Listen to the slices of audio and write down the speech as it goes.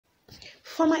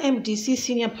Former MDC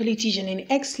senior politician and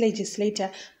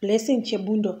ex-legislator Blessing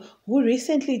Chebundo, who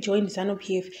recently joined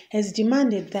ZANU-PF, has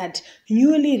demanded that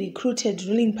newly recruited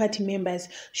ruling party members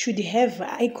should have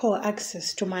equal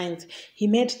access to mines. He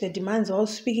made the demands while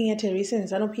speaking at a recent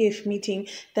ZANU-PF meeting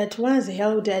that was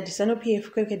held at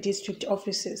ZANU-PF Kwekwe district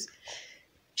offices.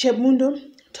 Chebundo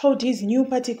told his new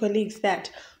party colleagues that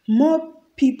more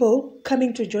people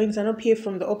coming to join ZANU-PF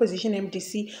from the opposition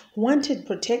MDC wanted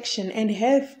protection and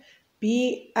have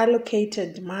be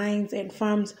allocated mines and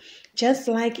farms just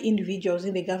like individuals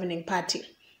in the governing party.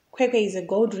 Kwekwe is a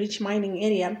gold-rich mining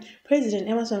area. President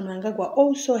Mnangagwa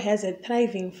also has a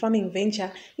thriving farming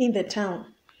venture in the town.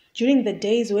 During the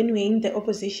days when we were in the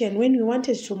opposition, when we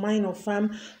wanted to mine or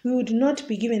farm, we would not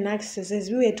be given access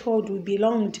as we were told we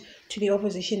belonged to the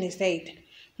opposition estate.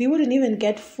 We wouldn't even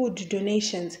get food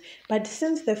donations. But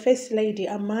since the First Lady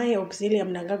Amai Auxilia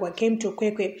Mnangagwa came to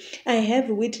Kwekwe, I have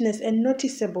witnessed a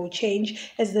noticeable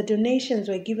change as the donations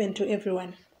were given to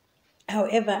everyone.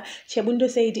 However, Chebundo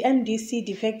said MDC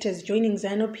defectors joining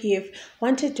ZANU-PF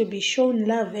wanted to be shown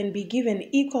love and be given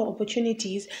equal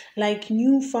opportunities like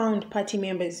newfound party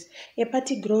members. A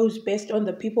party grows based on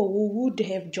the people who would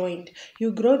have joined.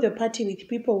 You grow the party with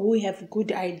people who have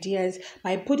good ideas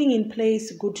by putting in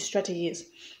place good strategies.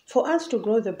 For us to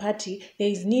grow the party, there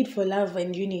is need for love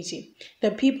and unity.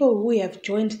 The people who have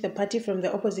joined the party from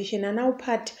the opposition are now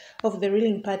part of the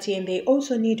ruling party, and they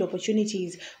also need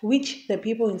opportunities which the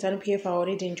people in ZANU-PF are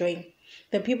already enjoying.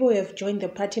 The people who have joined the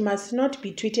party must not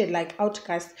be treated like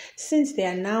outcasts since they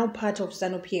are now part of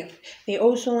ZANU-PF. They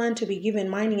also want to be given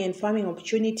mining and farming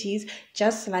opportunities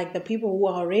just like the people who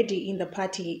are already in the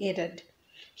party, he added.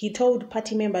 He told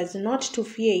party members not to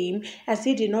fear him as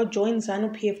he did not join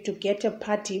ZANU-PF to get a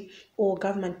party or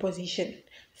government position.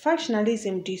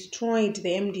 Factionalism destroyed the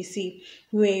MDC.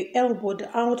 We were elbowed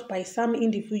out by some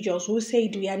individuals who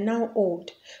said we are now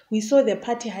old. We saw the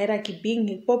party hierarchy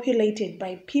being populated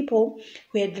by people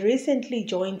who had recently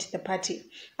joined the party.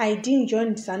 I didn't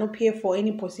join ZANU-PF for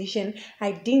any position.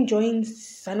 I didn't join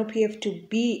ZANU-PF to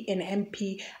be an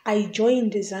MP. I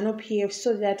joined ZANU-PF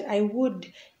so that I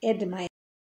would add my